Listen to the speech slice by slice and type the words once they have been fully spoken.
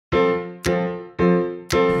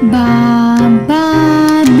Baa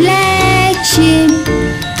Baa Black Sheep,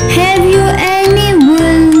 have you any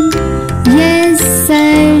wool? Yes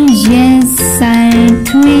sir,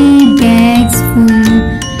 3 bags full.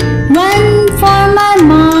 1 for my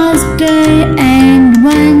master and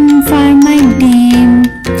 1 for my dame,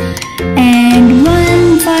 and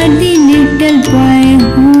 1 for the little boy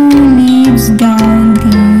who lives down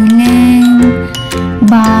the lane.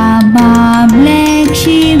 Baa Baa Black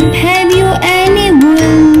Sheep, have you any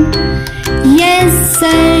wool? Yes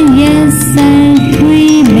sir,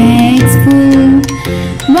 3 bags full.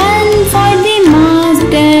 1 for the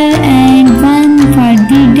master and 1 for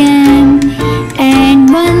the dame, and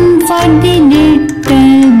 1 for the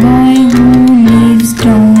little boy who lives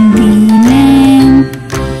down the lane.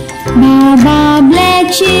 Baa Baa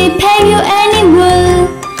Black Sheep, have you any wool?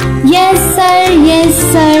 Yes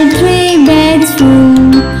sir, 3 bags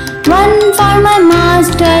full. 1 for my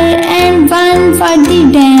master and 1 for the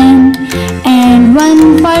dame, and 1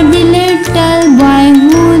 for the little boy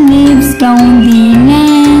who lives down the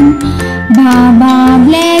lane. Baa Baa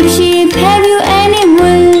Black Sheep, have you any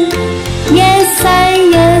wool? Yes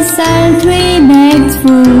sir, 3 bags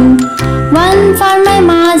full. 1 for my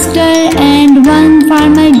master and 1 for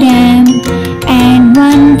my dame, and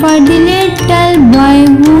 1 for the little boy